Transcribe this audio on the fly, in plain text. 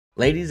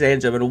Ladies and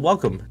gentlemen,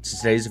 welcome to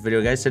today's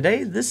video, guys.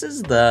 Today, this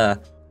is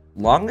the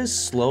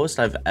slowest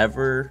I've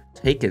ever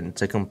taken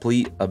to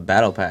complete a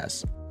battle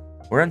pass.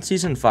 We're on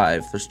season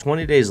 5. There's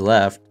 20 days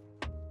left,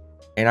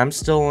 and I'm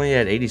still only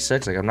at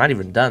 86. Like, I'm not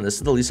even done. This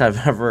is the least I've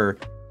ever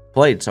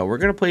played. So we're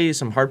gonna play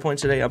some hardpoint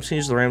today. I'm just gonna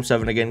use the Ram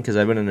 7 again because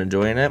I've been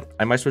enjoying it.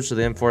 I might switch to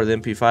the M4 or the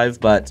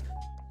MP5, but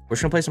we're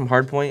just gonna play some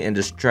hardpoint and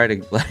just try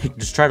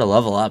to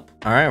level up.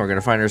 All right, we're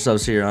gonna find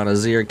ourselves here on a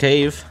Zir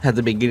cave at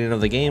the beginning of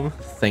the game.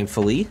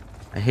 Thankfully,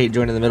 I hate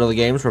joining the middle of the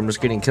games where I'm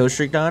just getting kill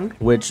streaked on.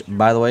 Which,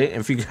 by the way,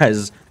 if you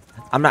guys,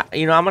 I'm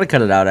gonna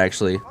cut it out.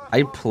 Actually,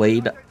 I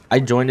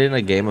joined in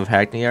a game of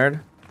Hackney Yard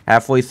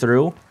halfway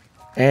through,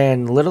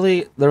 and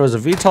literally there was a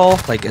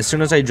VTOL like as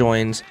soon as I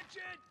joined.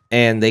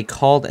 And they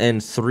called in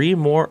two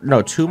more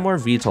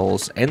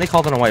VTOLs, and they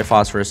called in a white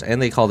phosphorus,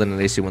 and they called in an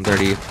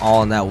AC-130,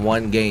 all in that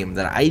one game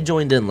that I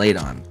joined in late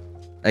on.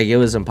 Like, it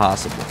was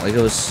impossible. Like,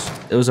 it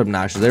was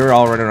obnoxious. They were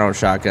all running around with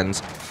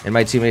shotguns, and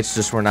my teammates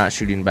just were not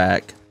shooting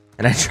back.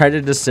 And I tried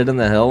to just sit in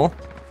the hill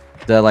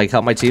to like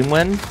help my team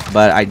win,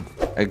 but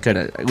we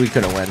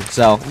couldn't win.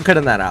 So I'm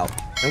cutting that out.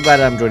 I'm glad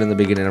I'm joining the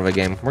beginning of a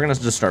game. We're gonna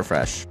just start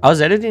fresh. I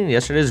was editing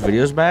yesterday's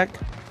videos back,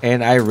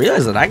 and I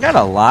realized that I got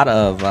a lot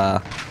of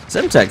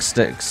Simtex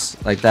sticks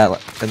like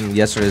that in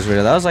yesterday's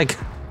video. That was like,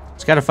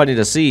 it's kind of funny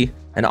to see.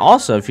 And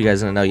also, if you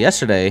guys didn't know,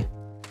 yesterday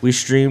we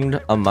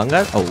streamed Among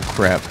Us. Oh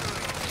crap.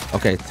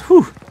 Okay,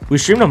 whew. We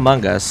streamed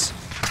Among Us,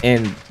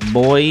 and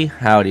boy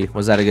howdy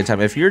was that a good time.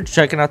 If you're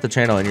checking out the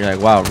channel and you're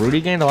like, wow,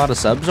 Rudey gained a lot of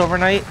subs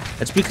overnight,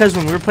 it's because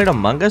when we were playing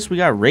Among Us, we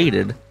got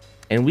raided,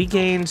 and we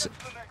gained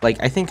like,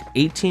 I think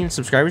 18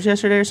 subscribers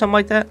yesterday or something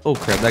like that. Oh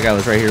crap, that guy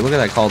was right here. Look at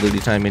that Call of Duty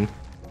timing.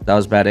 That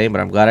was bad aim, but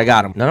I'm glad I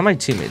got him. None of my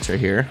teammates are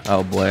here.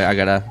 Oh boy,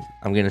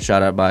 I'm getting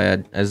shot at by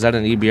is that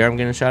an EBR I'm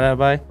getting shot at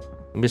by?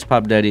 Let me just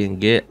pop Daddy and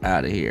get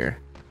out of here.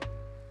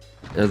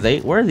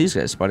 Where are these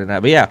guys spawning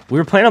at? But yeah, we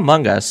were playing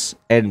Among Us,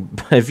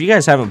 and if you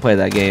guys haven't played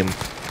that game,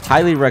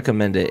 highly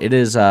recommend it. It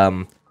is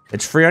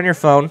it's free on your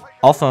phone,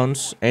 all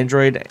phones,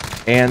 Android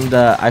and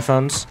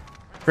iPhones.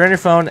 Free on your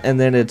phone, and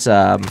then it's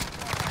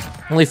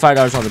only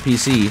 $5 on the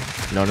PC.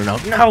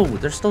 No,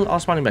 they're still all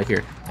spawning back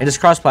here. And it's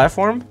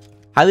cross-platform.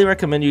 Highly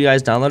recommend you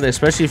guys download it,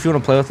 especially if you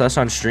want to play with us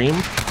on stream.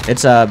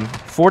 It's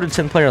 4 to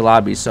 10 player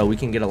lobby, so we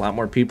can get a lot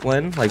more people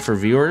in, like for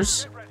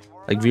viewers,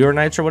 like viewer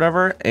nights or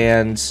whatever.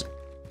 And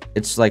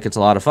it's a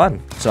lot of fun.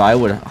 So I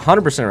would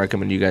 100%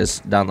 recommend you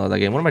guys download that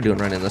game. What am I doing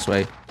running this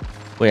way?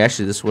 Wait,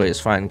 actually this way is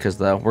fine because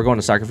we're going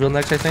to soccer field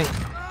next, I think.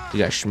 You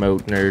got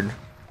smoked, nerd.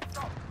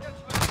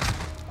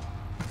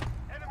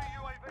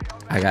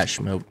 I got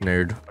smoked,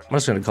 nerd. I'm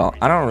just gonna call.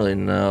 I don't really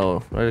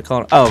know what to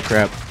call it. Oh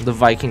crap, the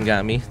Viking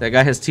got me. That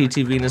guy has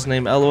TTV in his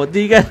name. LOL.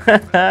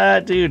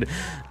 Dude,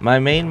 my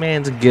main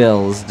man's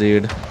Gills,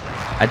 dude.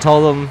 I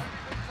told him,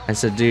 I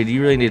said, dude,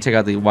 you really need to take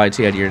out the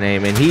YT out of your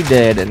name, and he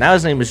did. And now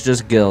his name is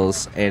just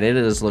Gills, and it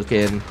is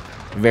looking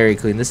very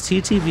clean. This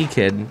TTV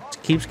kid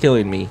keeps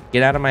killing me.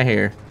 Get out of my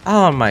hair.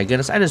 Oh my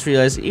goodness, I just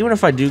realized even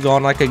if I do go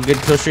on like a good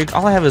kill streak,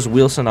 all I have is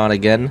Wilson on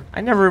again.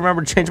 I never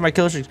remember changing my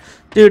kill streaks,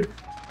 dude.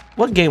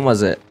 What game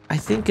was it? I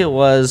think it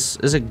was,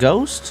 is it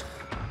Ghost?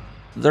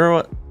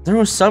 There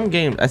was some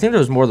game, I think there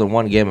was more than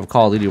one game of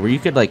Call of Duty where you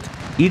could, like,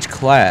 each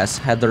class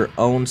had their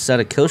own set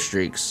of kill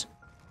streaks.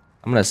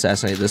 I'm gonna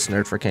assassinate this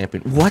nerd for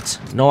camping. What?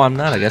 No, I'm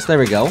not, I guess. There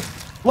we go.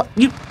 What?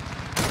 You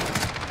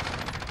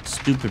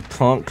stupid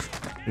punk.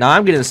 Now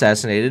I'm getting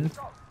assassinated.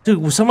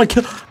 Dude, someone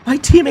kill, my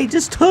teammate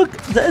just took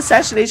the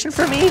assassination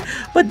from me,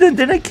 but then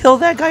didn't kill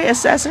that guy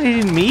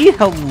assassinating me?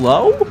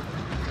 Hello?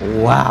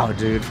 Wow,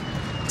 dude.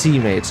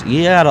 Teammates,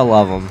 you gotta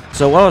love them.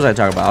 So what was I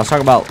talking about? I was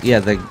talking about,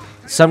 yeah,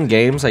 some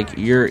games like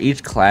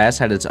each class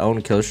had its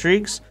own kill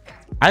streaks.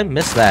 I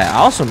miss that. I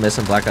also miss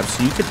in Black Ops.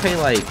 So you could pay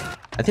like,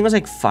 I think it was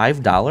like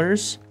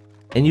 $5,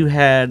 and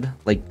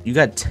you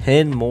got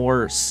 10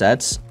 more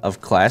sets of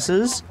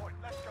classes.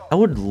 I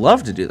would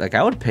love to do, like,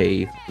 I would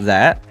pay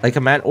that, like,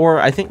 or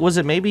I think was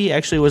it like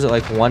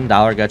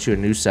 $1 got you a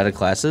new set of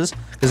classes?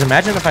 Because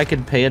imagine if I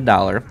could pay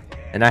 $1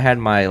 and I had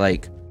my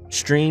like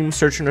stream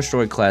search and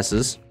destroy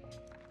classes.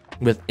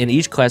 And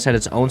each class had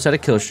its own set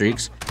of kill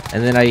streaks,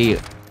 and then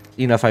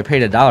if I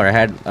paid $1, I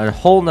had a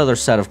whole nother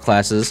set of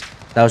classes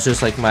that was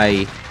just like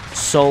my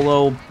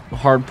solo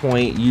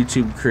hardpoint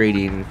YouTube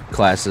creating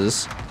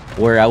classes,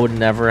 where I would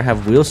never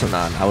have Wilson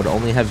on. I would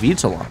only have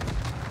VTOL on. You know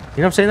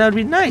what I'm saying? That would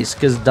be nice,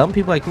 because dumb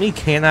people like me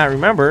cannot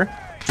remember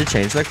to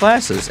change their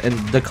classes. And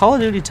the Call of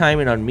Duty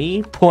timing on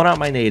me pulling out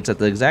my nades at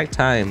the exact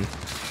time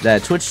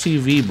that Twitch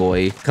TV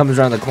boy comes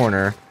around the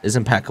corner is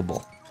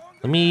impeccable.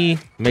 Let me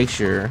make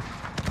sure.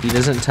 He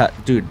doesn't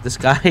dude, this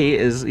guy he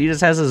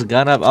just has his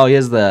gun up. Oh, he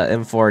has the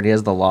M4 and he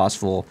has the Lost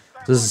Full.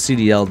 So this is a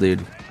CDL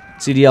dude.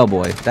 CDL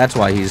boy. That's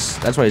why he's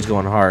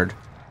going hard.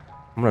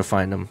 I'm gonna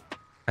find him.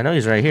 I know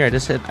he's right here. I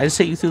just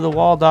hit you through the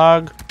wall,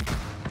 dog.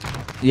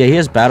 Yeah, he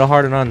has battle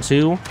hardened on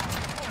too.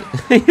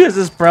 He was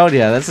this pro,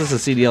 yeah, that's just a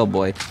CDL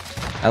boy.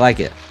 I like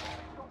it.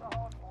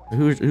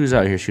 Who's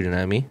out here shooting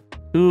at me?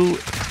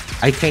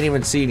 I can't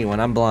even see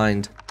anyone, I'm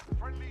blind.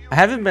 I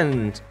haven't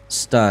been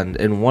stunned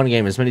in one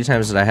game as many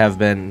times as I have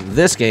been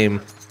this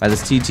game by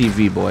this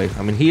TTV boy.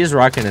 I mean, he is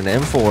rocking an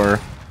M4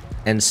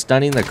 and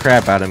stunning the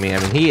crap out of me. I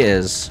mean, he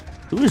is...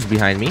 Who is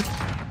behind me?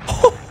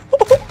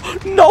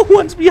 No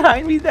one's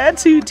behind me.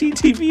 That's who,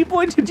 TTV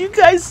boy. Did you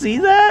guys see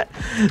that?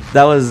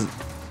 That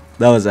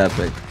was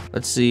epic.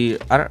 Let's see.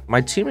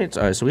 My teammates.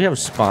 All right, so we have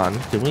spawn.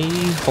 Can we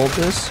hold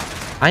this?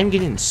 I'm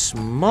getting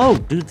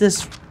smoked, dude.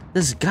 This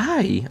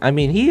guy. I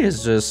mean, he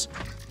is just.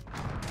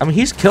 I mean,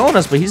 he's killing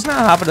us, but he's not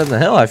hopping in the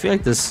hill. I feel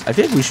like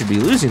we should be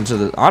losing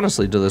to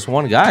honestly to this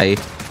one guy,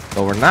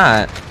 but we're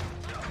not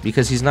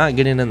because he's not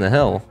getting in the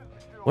hill.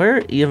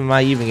 Where am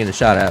I even getting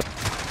shot at?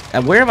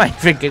 And where am I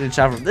even getting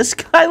shot from? This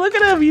guy, look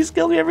at him. He's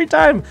killed me every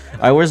time. All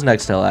right, where's the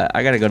next hill at?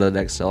 I got to go to the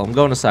next hill. I'm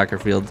going to soccer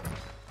field.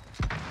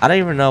 I don't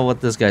even know what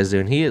this guy's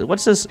doing.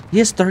 What's this? He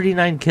has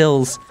 39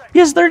 kills. He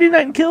has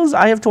 39 kills.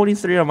 I have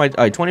 23 on my...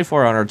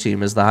 24 on our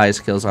team is the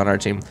highest kills on our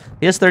team.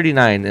 He has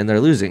 39, and they're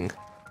losing.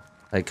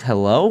 Like,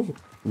 hello?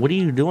 What are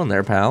you doing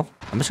there, pal?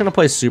 I'm just going to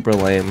play super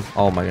lame.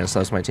 Oh, my goodness,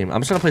 that's my team.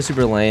 I'm just going to play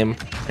super lame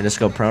and just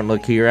go prone.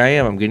 Look, here I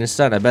am. I'm getting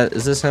stunned. I bet...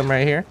 Is this him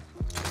right here?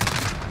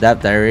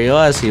 There he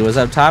was. He was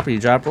up top. He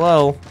dropped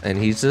low. And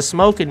he's just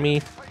smoking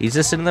me. He's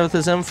just sitting there with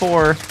his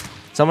M4.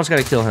 Someone's got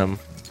to kill him.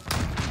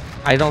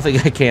 I don't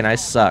think I can. I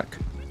suck.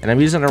 And I'm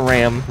using a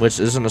ram,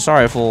 which isn't a assault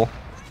rifle.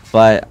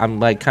 But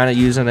I'm like kind of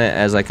using it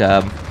as like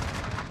a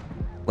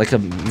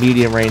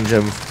medium range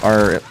of,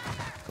 or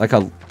like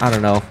a, I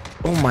don't know.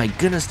 Oh my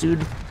goodness,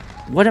 dude.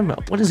 What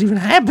is even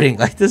happening?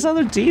 Like, this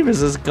other team is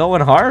just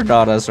going hard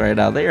on us right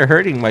now. They are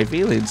hurting my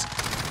feelings.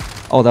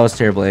 Oh, that was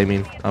terrible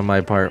aiming on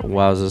my part.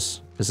 Wow,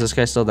 is this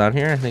guy still down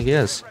here? I think he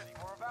is.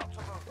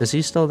 Is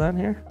he still down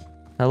here?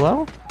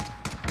 Hello?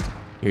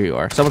 Here you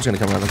are. Someone's gonna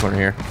come around the corner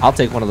here. I'll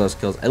take one of those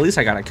kills. At least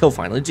I got a kill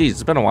finally. Jeez,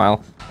 it's been a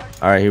while.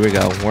 All right, here we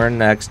go. We're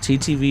next.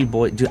 TTV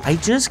boy. Dude, I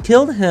just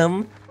killed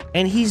him,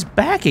 and he's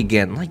back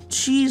again. Like,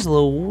 jeez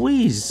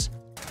Louise.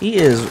 He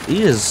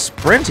is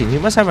sprinting. He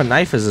must have a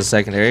knife as a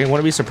secondary. I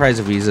wouldn't be surprised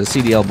if he's a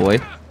CDL boy.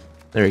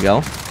 There we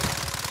go.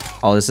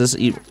 Oh, this is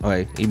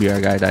okay,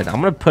 EBR guy died.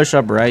 I'm gonna push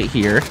up right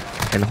here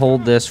and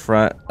hold this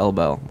front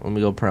elbow. Let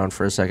me go prone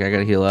for a second. I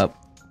gotta heal up.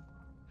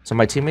 So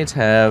my teammates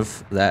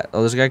have that.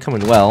 Oh, there's a guy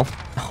coming well.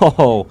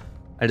 Oh,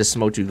 I just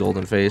smoked you,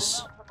 golden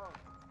face.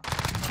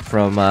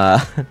 From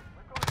the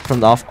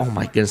off. Oh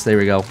my goodness, there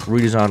we go.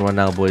 Rudey's on one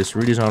now, boys.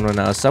 Rudey's on one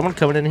now. Is someone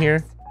coming in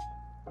here?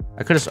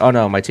 I could have. Oh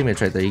no, my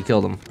teammate's right there. He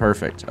killed him.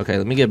 Perfect. Okay,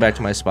 let me get back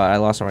to my spot. I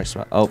lost my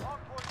spot. Oh,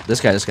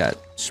 this guy just got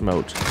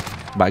smoked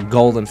by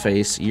golden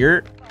face.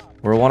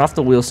 We're one off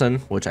the Wilson,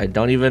 which I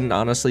don't even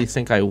honestly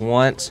think I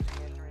want.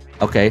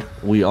 Okay,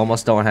 we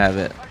almost don't have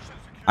it.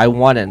 I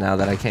want it now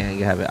that I can't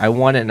have it. I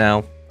want it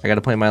now. I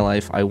gotta play my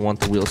life. I want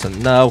the Wilson.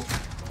 No.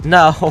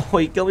 No.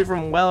 You killed me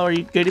from well. Are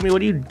you kidding me?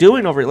 What are you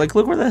doing over here? Like,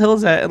 look where the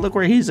hill's at and look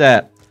where he's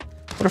at.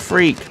 What a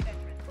freak.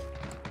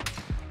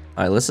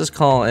 Alright, let's just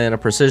call in a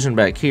precision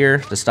back here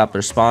to stop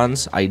their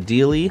spawns,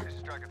 ideally.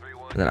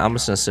 And then I'm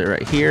just gonna sit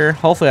right here.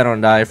 Hopefully I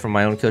don't die from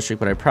my own kill streak,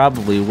 but I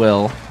probably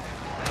will.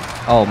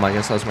 Oh my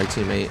goodness, that was my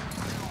teammate.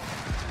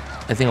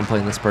 I think I'm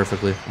playing this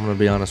perfectly. I'm gonna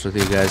be honest with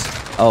you guys.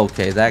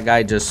 Okay, that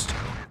guy just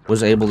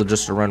was able to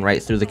just run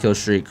right through the kill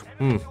streak.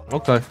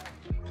 Okay.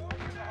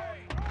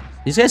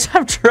 These guys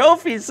have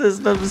trophy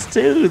systems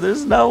too.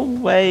 There's no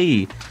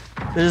way.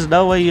 There's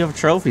no way you have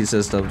trophy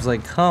systems.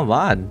 Like, come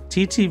on.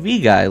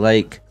 TTV guy,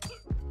 like,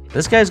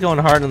 this guy's going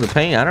hard in the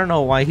paint. I don't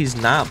know why he's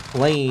not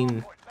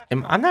playing.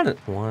 I'm not at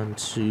 1,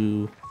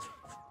 2.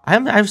 I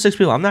have 6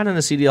 people. I'm not in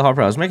the CDL Hard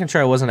Pro. I was making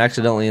sure I wasn't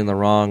accidentally in the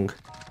wrong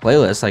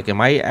playlist. Like, am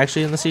I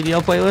actually in the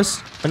CDL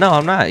playlist? But no,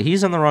 I'm not.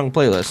 He's in the wrong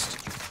playlist.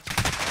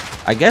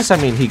 I guess, I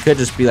mean, he could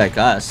just be like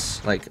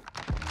us. Like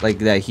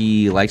that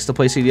he likes to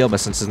play CDL, but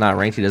since it's not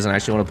ranked, he doesn't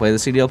actually want to play the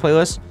CDL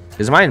playlist.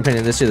 Because in my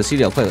opinion, this year, the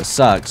CDL playlist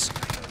sucks.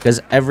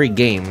 Because every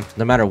game,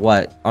 no matter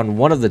what, on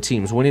one of the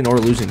teams, winning or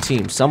losing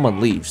team, someone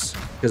leaves.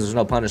 Because there's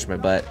no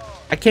punishment. But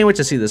I can't wait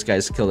to see this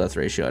guy's kill death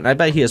ratio. And I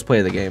bet he has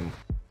played the game.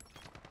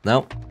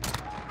 No.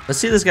 Let's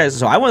see this guy's.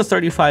 So I went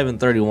 35 and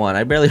 31.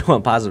 I barely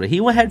went positive.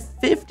 He had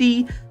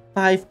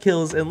 55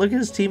 kills. And look at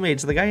his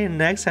teammates. The guy in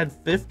next had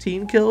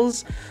 15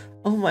 kills.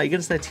 Oh my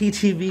goodness, that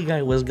TTV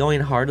guy was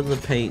going hard in the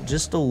paint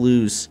just to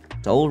lose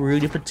to old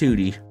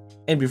RudeyPaTudey.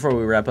 And before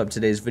we wrap up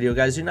today's video,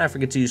 guys, do not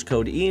forget to use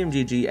code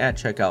EMGG at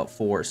checkout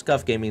for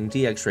Scuff Gaming,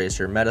 DX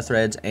Racer,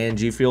 MetaThreads, and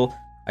G Fuel.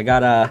 I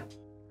got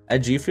at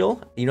G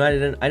Fuel. You know, I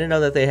didn't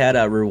know that they had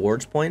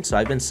rewards points, so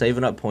I've been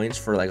saving up points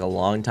for like a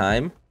long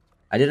time.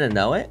 I didn't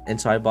know it, and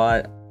so I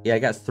bought. Yeah, I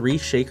got 3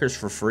 shakers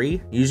for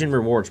free using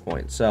rewards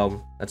points.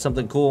 So that's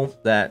something cool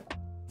that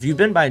if you've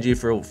been buying G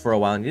Fuel for a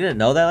while and you didn't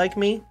know that like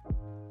me,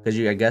 because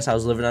I guess I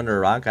was living under a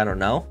rock, I don't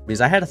know,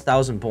 because I had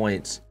 1,000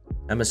 points.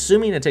 I'm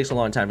assuming it takes a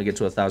long time to get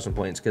to 1,000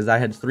 points because I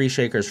had 3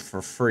 shakers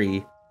for free,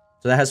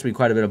 so that has to be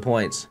quite a bit of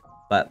points.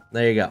 But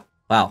there you go.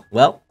 Wow.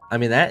 Well, I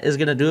mean, that is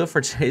gonna do it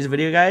for today's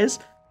video, guys.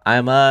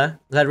 I'm glad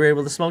we were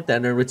able to smoke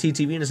that nerd with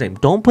TTV in his name.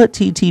 Don't put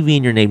TTV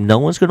in your name. No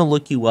one's gonna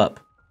look you up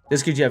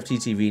just because you have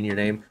TTV in your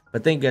name.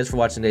 But thank you guys for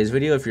watching today's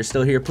video. If you're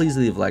still here, please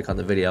leave a like on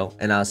the video,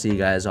 and I'll see you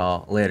guys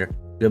all later.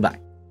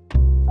 Goodbye.